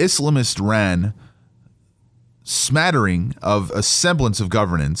 Islamist-ran smattering of a semblance of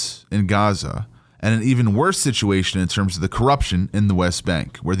governance in Gaza, and an even worse situation in terms of the corruption in the West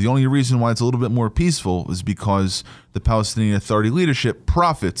Bank, where the only reason why it's a little bit more peaceful is because the Palestinian Authority leadership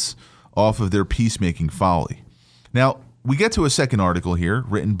profits off of their peacemaking folly. Now, we get to a second article here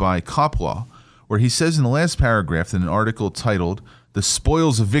written by Koplow, where he says in the last paragraph in an article titled "The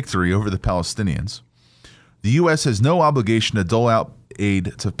Spoils of Victory Over the Palestinians," the U.S. has no obligation to dole out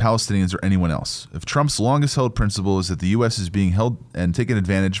aid to Palestinians or anyone else. If Trump's longest-held principle is that the U.S. is being held and taken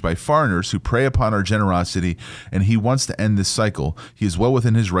advantage by foreigners who prey upon our generosity, and he wants to end this cycle, he is well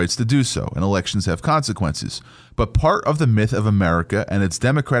within his rights to do so, and elections have consequences. But part of the myth of America and its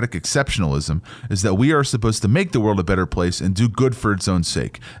democratic exceptionalism is that we are supposed to make the world a better place and do good for its own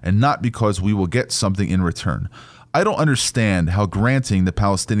sake, and not because we will get something in return. I don't understand how granting the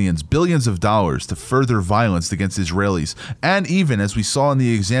Palestinians billions of dollars to further violence against Israelis, and even, as we saw in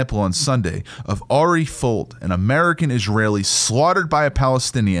the example on Sunday, of Ari Folt, an American Israeli slaughtered by a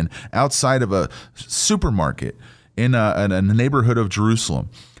Palestinian outside of a supermarket in a neighborhood of Jerusalem,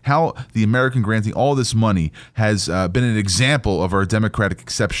 how the American granting all this money has been an example of our democratic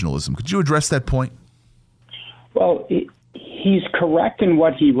exceptionalism. Could you address that point? Well, he's correct in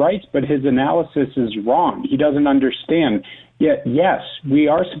what he writes, but his analysis is wrong. He doesn't understand. Yet, yes, we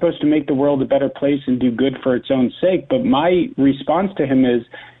are supposed to make the world a better place and do good for its own sake. But my response to him is,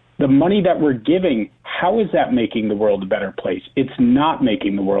 the money that we're giving, how is that making the world a better place? It's not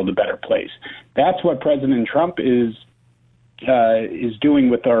making the world a better place. That's what President Trump is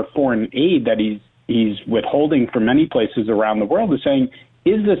doing with our foreign aid that he's withholding from many places around the world, is saying,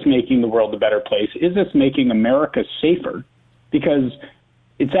 is this making the world a better place? Is this making America safer? Because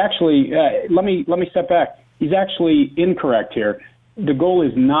it's actually, let me step back. He's actually incorrect here. The goal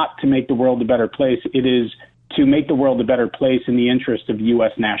is not to make the world a better place. It is to make the world a better place in the interest of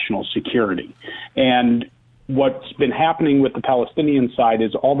U.S. national security. And what's been happening with the Palestinian side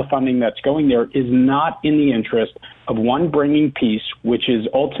is all the funding that's going there is not in the interest of, one, bringing peace, which is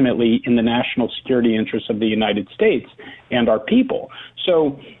ultimately in the national security interests of the United States and our people.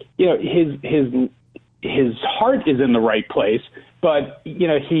 So, you know, his heart is in the right place, but, you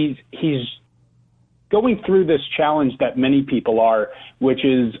know, he's going through this challenge that many people are, which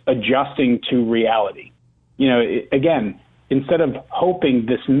is adjusting to reality. You know, again, instead of hoping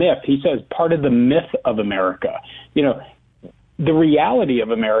this myth, he says part of the myth of America. You know, the reality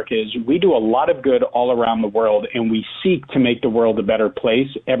of America is we do a lot of good all around the world, and we seek to make the world a better place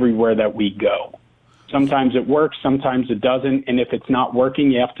everywhere that we go. Sometimes it works, sometimes it doesn't. And if it's not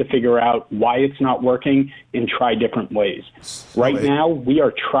working, you have to figure out why it's not working and try different ways. Right now, we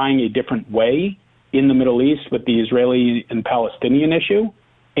are trying a different way in the Middle East with the Israeli and Palestinian issue.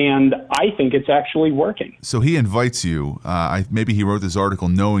 And I think it's actually working. So he invites you, maybe he wrote this article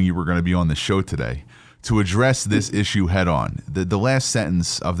knowing you were going to be on the show today, to address this issue head on. The last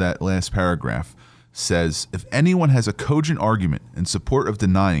sentence of that last paragraph says, if anyone has a cogent argument in support of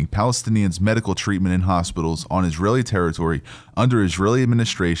denying Palestinians medical treatment in hospitals on Israeli territory under Israeli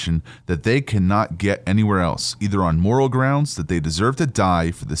administration that they cannot get anywhere else, either on moral grounds that they deserve to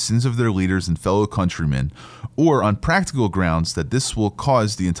die for the sins of their leaders and fellow countrymen, or on practical grounds that this will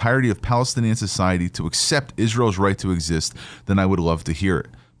cause the entirety of Palestinian society to accept Israel's right to exist, then I would love to hear it.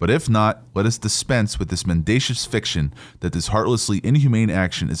 But if not, let us dispense with this mendacious fiction that this heartlessly inhumane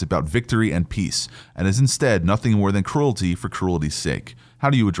action is about victory and peace, and is instead nothing more than cruelty for cruelty's sake. How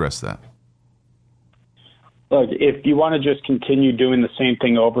do you address that? Look, if you want to just continue doing the same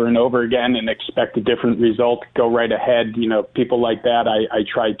thing over and over again and expect a different result, go right ahead. People like that I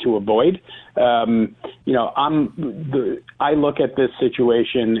try to avoid. I look at this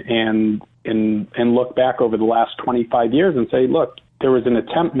situation and look back over the last 25 years and say, look, there was an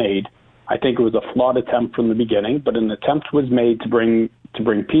attempt made. I think it was a flawed attempt from the beginning, but an attempt was made to bring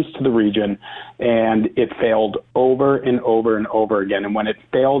peace to the region, and it failed over and over and over again. And when it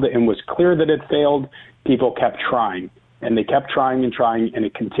failed and was clear that it failed, people kept trying, and they kept trying and trying, and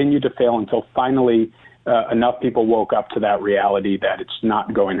it continued to fail until finally enough people woke up to that reality that it's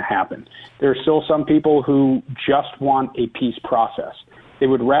not going to happen. There are still some people who just want a peace process. They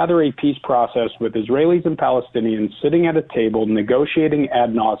would rather a peace process with Israelis and Palestinians sitting at a table negotiating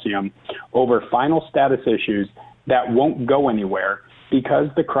ad nauseum over final status issues that won't go anywhere, because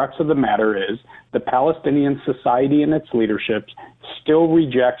the crux of the matter is the Palestinian society and its leadership still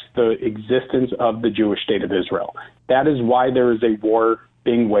rejects the existence of the Jewish state of Israel. That is why there is a war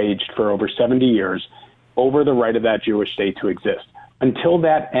being waged for over 70 years over the right of that Jewish state to exist. Until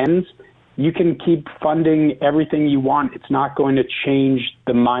that ends, you can keep funding everything you want. It's not going to change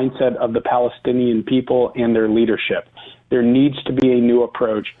the mindset of the Palestinian people and their leadership. There needs to be a new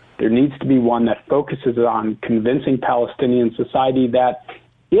approach. There needs to be one that focuses on convincing Palestinian society that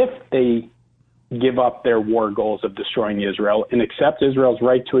if they give up their war goals of destroying Israel and accept Israel's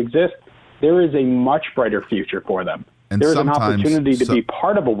right to exist, there is a much brighter future for them. And there is an opportunity to be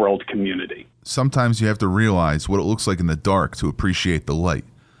part of a world community. Sometimes you have to realize what it looks like in the dark to appreciate the light.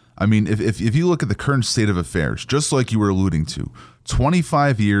 I mean, if you look at the current state of affairs, just like you were alluding to,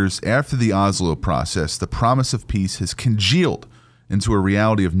 25 years after the Oslo process, the promise of peace has congealed into a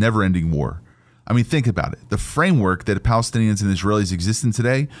reality of never-ending war. I mean, think about it. The framework that Palestinians and Israelis exist in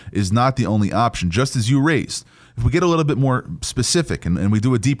today is not the only option, just as you raised. If we get a little bit more specific and we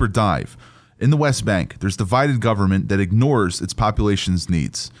do a deeper dive, in the West Bank, there's divided government that ignores its population's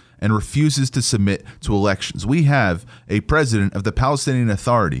needs and refuses to submit to elections. We have a president of the Palestinian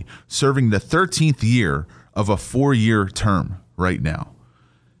Authority serving the 13th year of a 4-year term right now.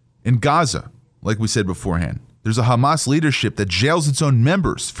 In Gaza, like we said beforehand, there's a Hamas leadership that jails its own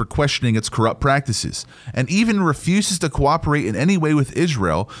members for questioning its corrupt practices and even refuses to cooperate in any way with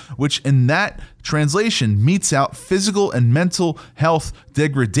Israel, which in that translation metes out physical and mental health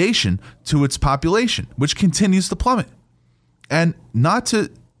degradation to its population, which continues to plummet. And not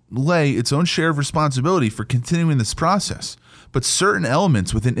to lay its own share of responsibility for continuing this process, but certain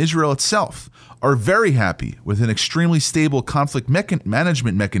elements within Israel itself are very happy with an extremely stable conflict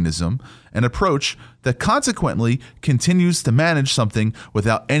management mechanism and approach that consequently continues to manage something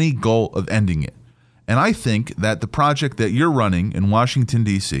without any goal of ending it. And I think that the project that you're running in Washington,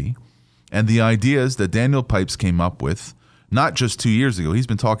 D.C., and the ideas that Daniel Pipes came up with, not just 2 years ago, he's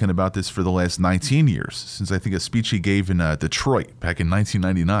been talking about this for the last 19 years, since I think a speech he gave in Detroit back in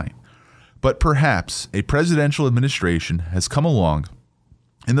 1999. But perhaps a presidential administration has come along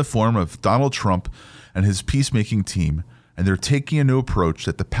in the form of Donald Trump and his peacemaking team, and they're taking a new approach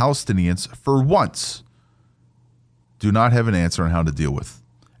that the Palestinians, for once, do not have an answer on how to deal with.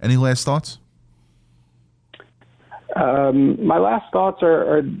 Any last thoughts? My last thoughts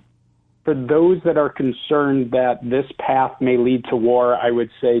are for those that are concerned that this path may lead to war. I would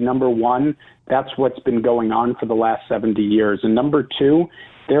say, number one, that's what's been going on for the last 70 years. And number two,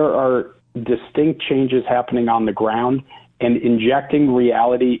 there are distinct changes happening on the ground, and injecting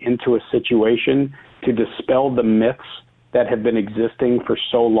reality into a situation to dispel the myths that have been existing for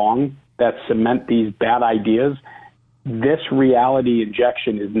so long that cement these bad ideas. This reality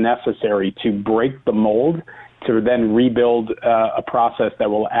injection is necessary to break the mold, to then rebuild a process that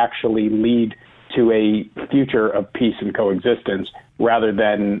will actually lead to a future of peace and coexistence, rather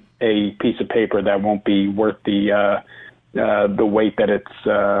than a piece of paper that won't be worth the weight that it's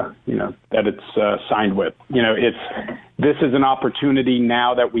signed with. This is an opportunity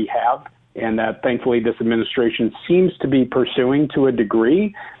now that we have, and that thankfully this administration seems to be pursuing to a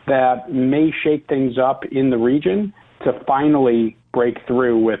degree that may shake things up in the region to finally break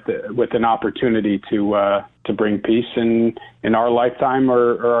through with an opportunity to bring peace in our lifetime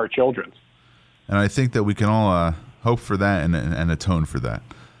or our children's. And I think that we can all hope for that and atone for that.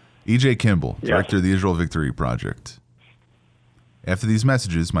 E.J. Kimball, director of the Israel Victory Project. After these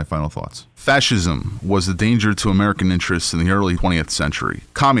messages, my final thoughts. Fascism was a danger to American interests in the early 20th century,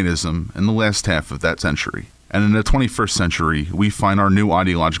 communism in the last half of that century. And in the 21st century, we find our new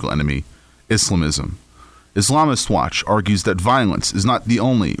ideological enemy, Islamism. Islamist Watch argues that violence is not the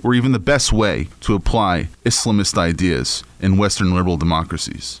only or even the best way to apply Islamist ideas in Western liberal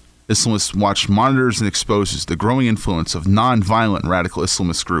democracies. Islamist Watch monitors and exposes the growing influence of non-violent radical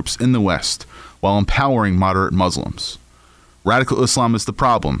Islamist groups in the West while empowering moderate Muslims. Radical Islam is the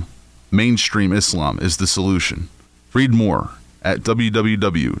problem. Mainstream Islam is the solution. Read more at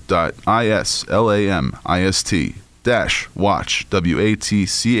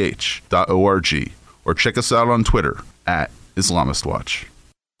www.islamist-watch.org or check us out on Twitter at Islamist Watch.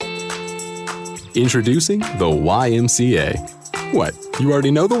 Introducing the YMCA. What, you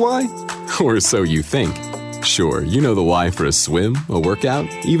already know the why? Or so you think. Sure, you know the why for a swim, a workout,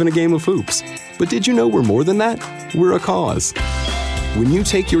 even a game of hoops. But did you know we're more than that? We're a cause. When you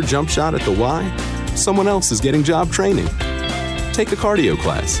take your jump shot at the Y, someone else is getting job training. Take a cardio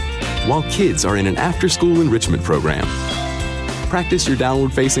class, while kids are in an after-school enrichment program. Practice your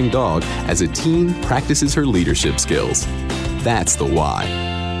downward-facing dog as a teen practices her leadership skills. That's the why.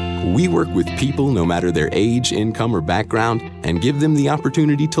 We work with people no matter their age, income, or background and give them the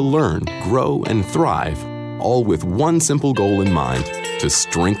opportunity to learn, grow, and thrive, all with one simple goal in mind, to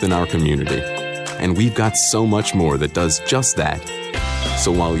strengthen our community. And we've got so much more that does just that.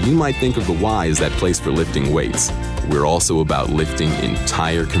 So while you might think of the Y as that place for lifting weights, we're also about lifting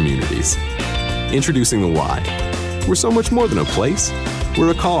entire communities. Introducing the Y. We're so much more than a place. We're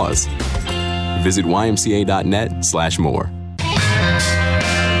a cause. Visit ymca.net/more.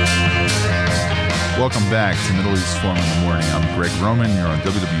 Welcome back to Middle East Forum in the Morning. I'm Greg Roman. You're on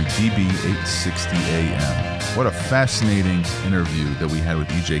WWDB 860 AM. What a fascinating interview that we had with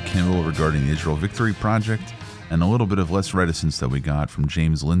E.J. Kimball regarding the Israel Victory Project, and a little bit of less reticence that we got from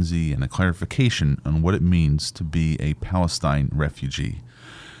James Lindsay, and a clarification on what it means to be a Palestine refugee.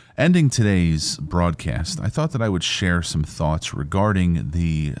 Ending today's broadcast, I thought that I would share some thoughts regarding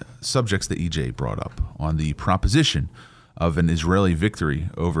the subjects that E.J. brought up on the proposition of an Israeli victory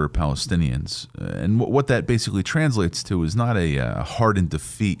over Palestinians. And what that basically translates to is not a hardened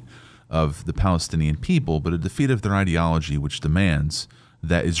defeat of the Palestinian people, but a defeat of their ideology, which demands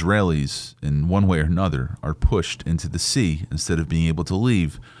that Israelis, in one way or another, are pushed into the sea instead of being able to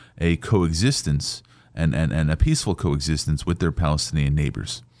leave a coexistence and a peaceful coexistence with their Palestinian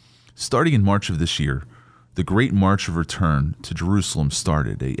neighbors. Starting in March of this year, the Great March of Return to Jerusalem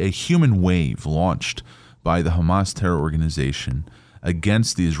started, a human wave launched by the Hamas terror organization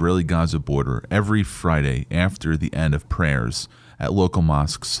against the Israeli-Gaza border every Friday after the end of prayers at local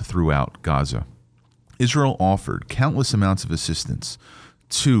mosques throughout Gaza. Israel offered countless amounts of assistance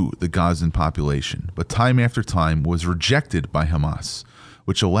to the Gazan population, but time after time was rejected by Hamas,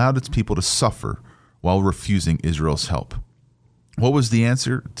 which allowed its people to suffer while refusing Israel's help. What was the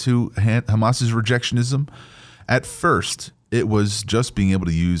answer to Hamas's rejectionism? At first, it was just being able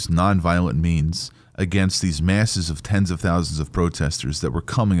to use nonviolent means against these masses of tens of thousands of protesters that were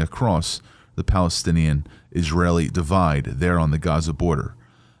coming across the Palestinian-Israeli divide there on the Gaza border.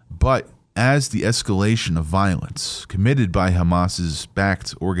 But as the escalation of violence committed by Hamas's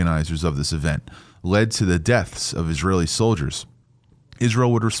backed organizers of this event led to the deaths of Israeli soldiers,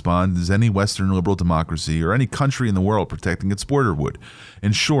 Israel would respond as any Western liberal democracy or any country in the world protecting its border would,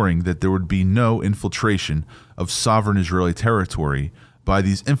 ensuring that there would be no infiltration of sovereign Israeli territory by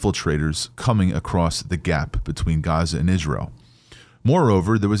these infiltrators coming across the gap between Gaza and Israel.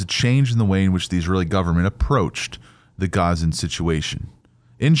 Moreover, there was a change in the way in which the Israeli government approached the Gazan situation.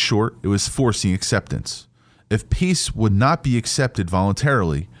 In short, it was forcing acceptance. If peace would not be accepted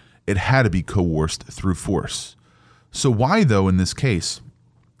voluntarily, it had to be coerced through force. So why, though, in this case,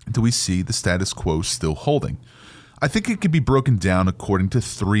 do we see the status quo still holding? I think it could be broken down according to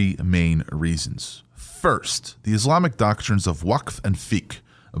three main reasons. First, the Islamic doctrines of Waqf and Fiqh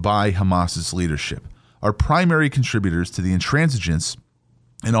by Hamas's leadership are primary contributors to the intransigence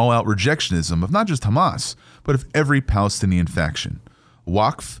and all-out rejectionism of not just Hamas, but of every Palestinian faction.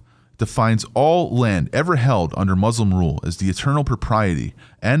 Waqf defines all land ever held under Muslim rule as the eternal propriety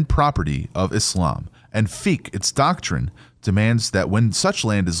and property of Islam, and fiqh, its doctrine, demands that when such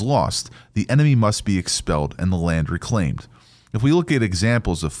land is lost, the enemy must be expelled and the land reclaimed. If we look at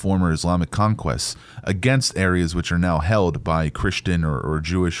examples of former Islamic conquests against areas which are now held by Christian or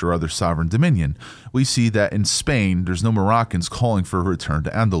Jewish or other sovereign dominion, we see that in Spain, there's no Moroccans calling for a return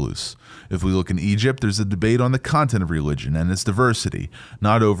to Andalus. If we look in Egypt, there's a debate on the content of religion and its diversity,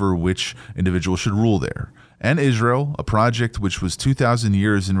 not over which individual should rule there. And Israel, a project which was 2,000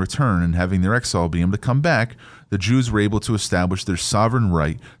 years in return and having their exile be able to come back, the Jews were able to establish their sovereign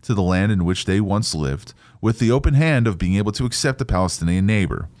right to the land in which they once lived, with the open hand of being able to accept a Palestinian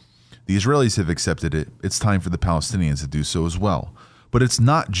neighbor. The Israelis have accepted it. It's time for the Palestinians to do so as well. But it's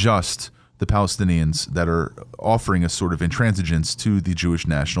not just the Palestinians that are offering a sort of intransigence to the Jewish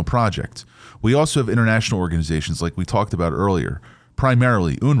national project. We also have international organizations like we talked about earlier,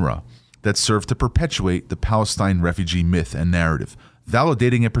 primarily UNRWA, that serve to perpetuate the Palestine refugee myth and narrative,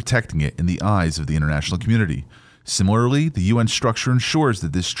 validating and protecting it in the eyes of the international community. Similarly, the UN structure ensures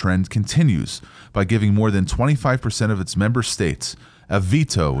that this trend continues by giving more than 25% of its member states a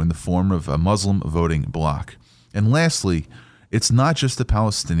veto in the form of a Muslim voting bloc. And lastly, it's not just the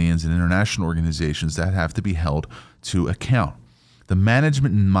Palestinians and international organizations that have to be held to account. The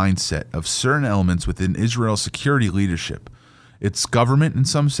management and mindset of certain elements within Israel's security leadership, its government in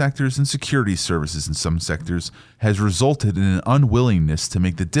some sectors and security services in some sectors, has resulted in an unwillingness to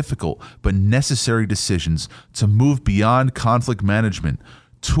make the difficult but necessary decisions to move beyond conflict management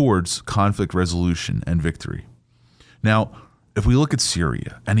towards conflict resolution and victory. Now, if we look at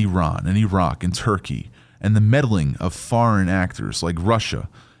Syria and Iran and Iraq and Turkey and the meddling of foreign actors like Russia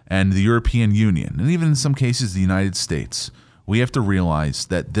and the European Union, and even in some cases the United States, we have to realize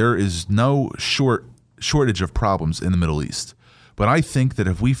that there is no shortage of problems in the Middle East. But I think that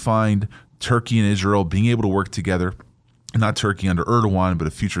if we find Turkey and Israel being able to work together, not Turkey under Erdogan, but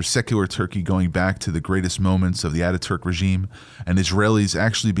a future secular Turkey going back to the greatest moments of the Ataturk regime, and Israelis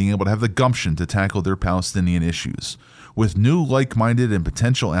actually being able to have the gumption to tackle their Palestinian issues, with new like-minded and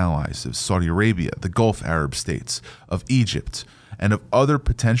potential allies of Saudi Arabia, the Gulf Arab states, of Egypt, and of other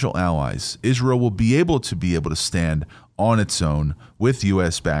potential allies, Israel will be able to stand on its own with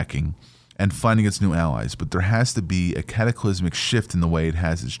U.S. backing and finding its new allies. But there has to be a cataclysmic shift in the way it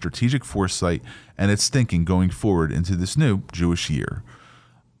has its strategic foresight and its thinking going forward into this new Jewish year.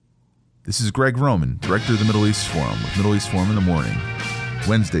 This is Greg Roman, Director of the Middle East Forum, with Middle East Forum in the Morning,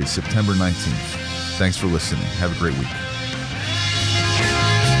 Wednesday, September 19th. Thanks for listening. Have a great week.